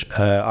research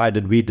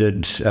we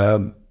did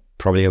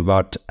probably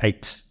about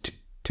 8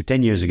 to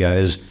 10 years ago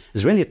is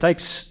really it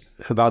takes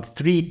about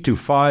 3 to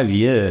 5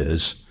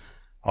 years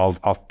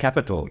of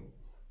capital,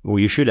 or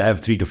you should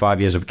have 3 to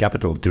 5 years of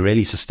capital to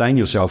really sustain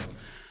yourself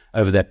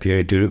over that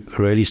period, to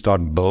really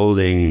start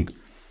building,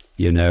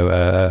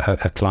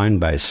 a client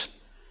base.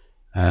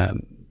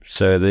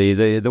 So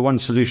the one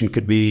solution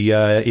could be,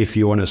 if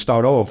you want to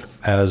start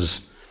off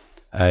as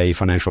a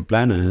financial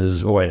planner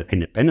or an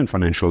independent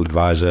financial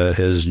advisor,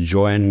 is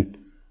join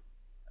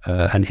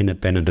an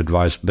independent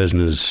advice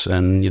business,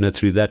 and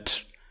through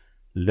that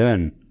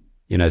learn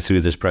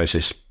through this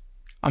process.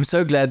 I'm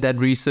so glad that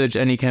research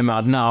only came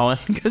out now,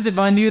 because if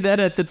I knew that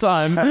at the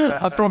time,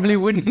 I probably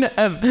wouldn't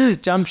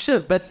have jumped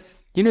ship. But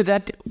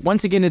that,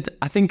 once again,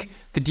 I think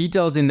the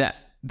details in that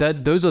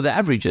those are the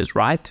averages,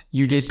 right?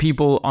 You get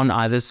people on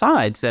either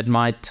sides that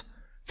might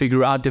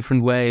figure out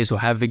different ways or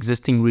have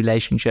existing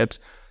relationships.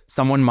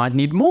 Someone might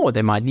need more.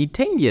 They might need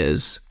 10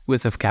 years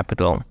worth of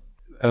capital.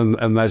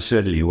 Most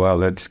certainly.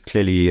 Well, it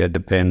clearly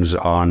depends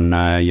on,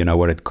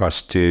 what it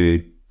costs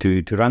to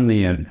run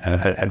the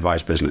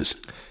advice business.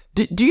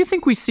 Do you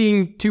think we're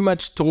seeing too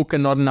much talk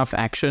and not enough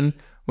action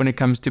when it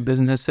comes to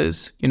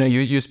businesses?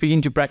 You're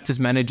speaking to practice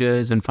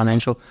managers and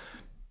financial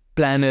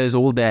planners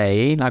all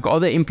day. Like, are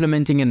they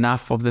implementing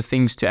enough of the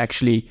things to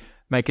actually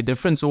make a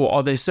difference, or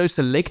are they so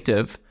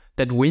selective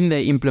that when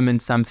they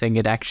implement something,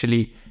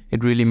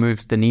 it really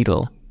moves the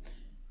needle?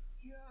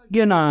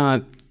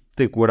 I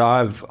think what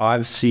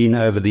I've seen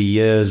over the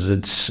years,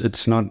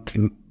 it's not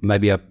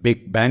maybe a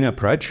big bang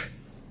approach,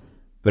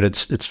 but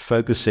it's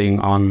focusing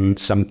on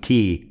some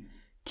key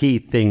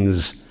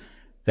things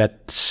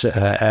that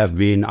have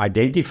been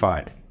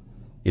identified,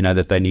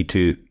 that they need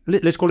to,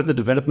 let's call it the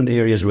development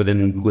areas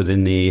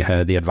within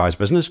the advice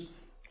business,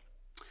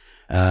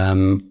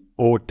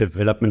 or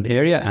development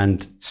area,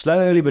 and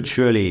slowly but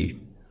surely,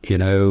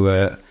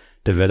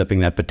 developing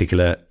that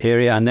particular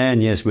area, and then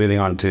moving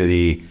on to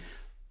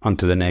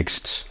the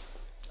next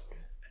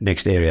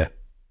area.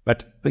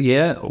 But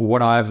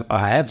what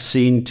I have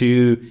seen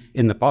too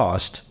in the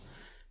past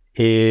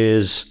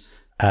is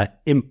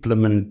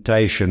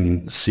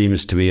implementation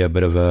seems to be a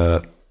bit of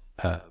a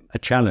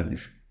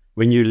challenge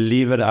when you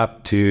leave it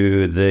up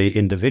to the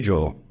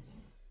individual,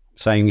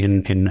 saying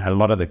in a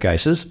lot of the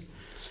cases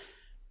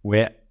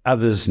where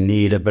others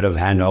need a bit of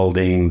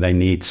hand-holding, they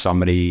need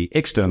somebody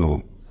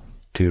external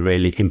to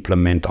really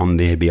implement on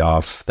their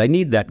behalf. They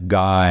need that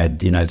guide,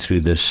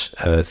 through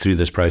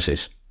this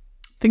process.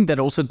 I think that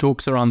also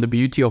talks around the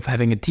beauty of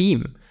having a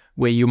team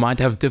where you might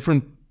have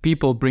different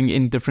people bring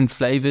in different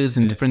flavors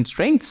and different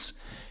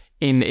strengths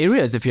in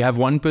areas. If you have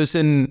one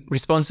person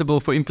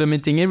responsible for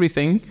implementing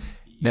everything,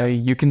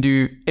 you can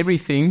do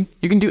everything.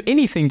 You can do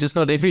anything, just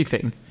not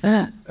everything.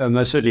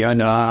 Most certainly.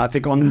 I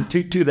think on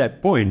to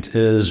that point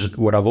is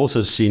what I've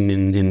also seen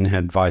in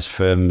advice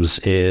firms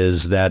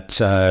is that,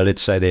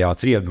 let's say there are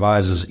 3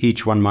 advisors,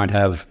 each one might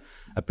have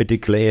a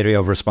particular area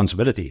of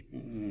responsibility.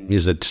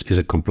 Is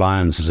it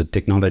compliance? Is it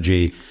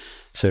technology?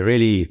 So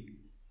really,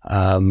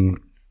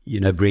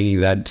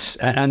 bringing that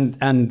and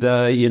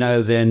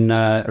then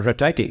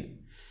rotating,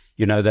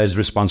 those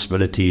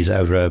responsibilities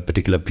over a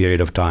particular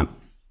period of time.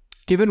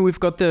 Given we've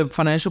got the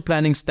Financial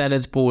Planning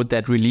Standards Board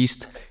that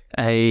released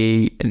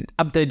an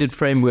updated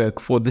framework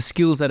for the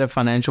skills that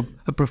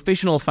a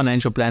professional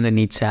financial planner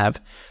needs to have,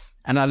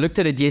 and I looked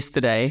at it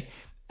yesterday,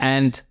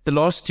 and the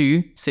last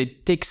 2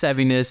 said tech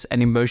savviness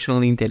and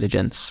emotional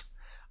intelligence.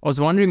 I was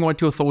wondering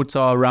what your thoughts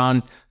are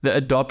around the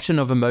adoption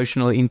of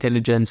emotional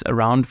intelligence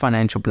around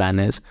financial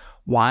planners.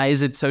 Why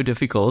is it so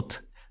difficult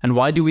And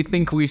why do we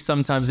think we're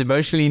sometimes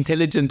emotionally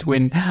intelligent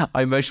when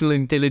our emotional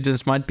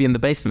intelligence might be in the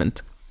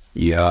basement?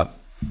 Yeah.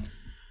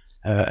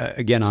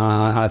 Again,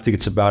 I think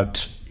it's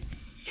about,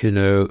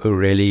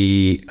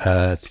 really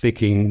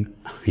thinking,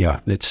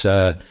 it's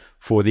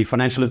for the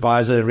financial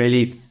advisor,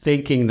 really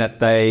thinking that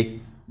they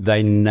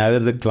know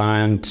the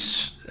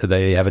client,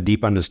 they have a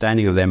deep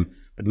understanding of them,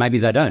 but maybe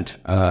they don't.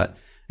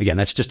 Again,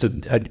 that's just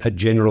a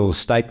general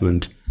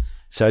statement.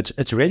 So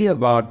it's really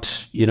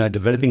about,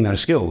 developing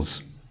those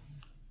skills.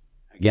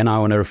 Again, I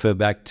want to refer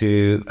back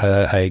to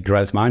a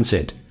growth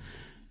mindset,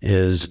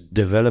 is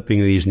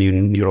developing these new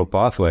neural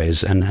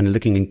pathways and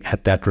looking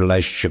at that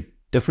relationship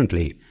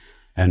differently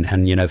and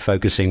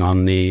focusing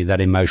on that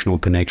emotional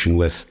connection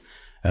with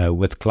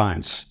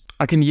clients.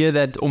 I can hear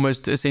that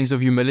almost a sense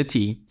of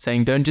humility,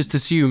 saying don't just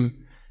assume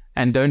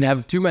and don't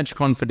have too much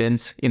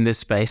confidence in this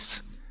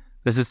space.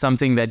 This is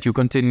something that you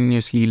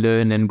continuously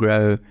learn and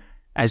grow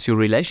as your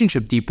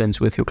relationship deepens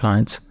with your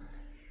clients.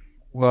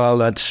 Well,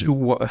 that's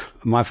what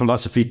my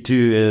philosophy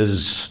too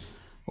is,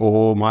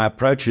 or my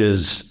approach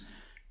is,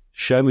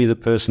 show me the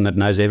person that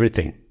knows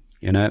everything,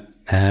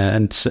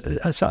 And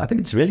so I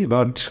think it's really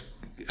about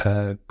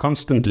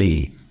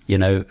constantly,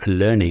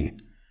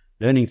 learning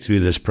through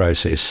this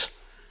process,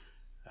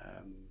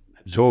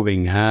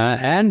 absorbing,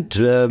 and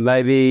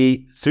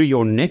maybe through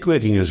your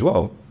networking as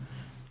well,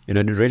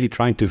 really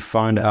trying to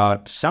find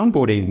out,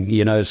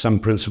 soundboarding, some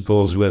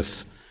principles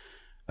with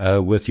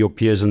your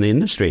peers in the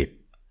industry.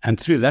 And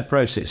through that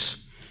process,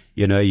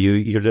 you're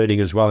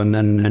learning as well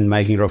and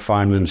making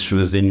refinements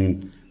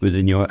within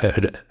your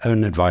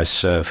own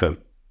advice firm.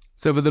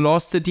 So over the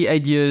last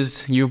 38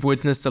 years, you've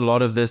witnessed a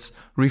lot of this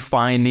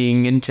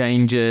refining and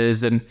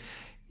changes. And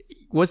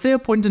was there a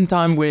point in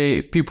time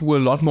where people were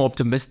a lot more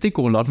optimistic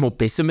or a lot more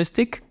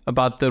pessimistic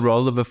about the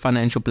role of a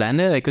financial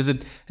planner? Because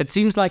it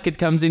seems like it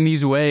comes in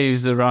these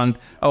waves around,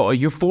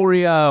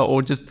 euphoria,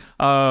 or just,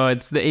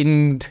 it's the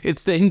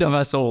end of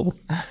us all.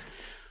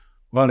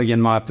 Well,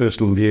 again, my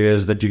personal view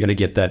is that you're going to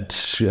get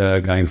that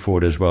going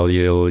forward as well.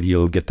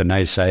 You'll get the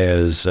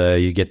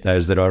naysayers. You get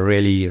those that are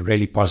really,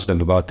 really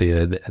positive about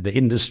the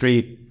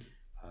industry.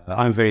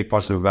 I'm very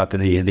positive about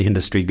the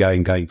industry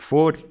going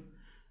forward.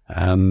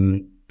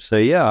 So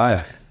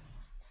yeah,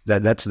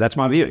 that's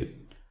my view.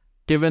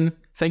 Kevin,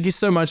 thank you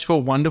so much for a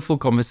wonderful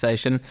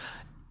conversation.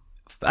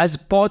 As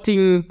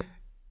parting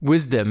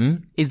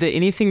wisdom, is there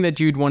anything that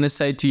you'd want to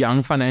say to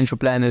young financial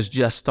planners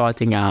just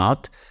starting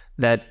out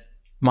that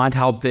might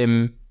help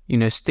them,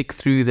 stick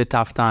through the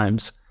tough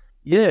times?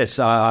 Yes,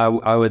 I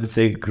would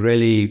think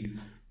really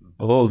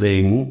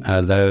building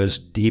those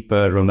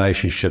deeper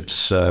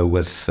relationships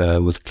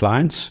with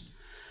clients,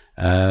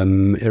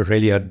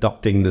 really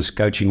adopting this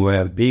coaching way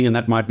of being, and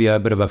that might be a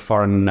bit of a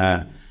foreign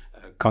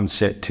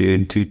concept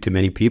to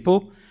many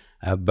people,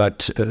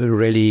 but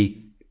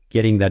really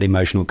getting that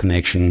emotional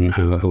connection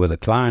with a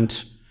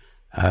client,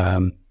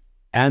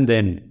 and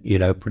then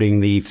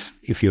putting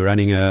if you're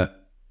running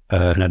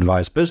an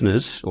advice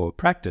business or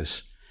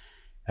practice,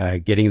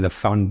 getting the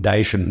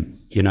foundation,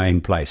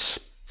 in place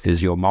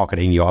is your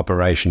marketing, your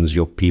operations,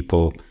 your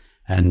people,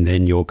 and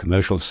then your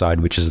commercial side,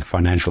 which is the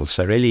financial.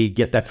 So really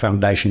get that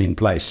foundation in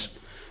place,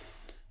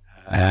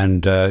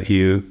 and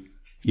you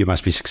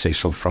must be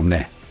successful from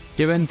there.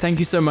 Kevin, thank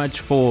you so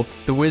much for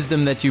the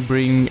wisdom that you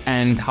bring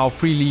and how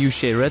freely you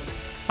share it.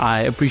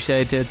 I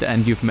appreciate it,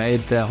 and you've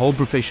made the whole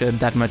profession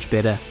that much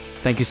better.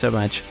 Thank you so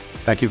much.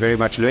 Thank you very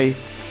much, Louis.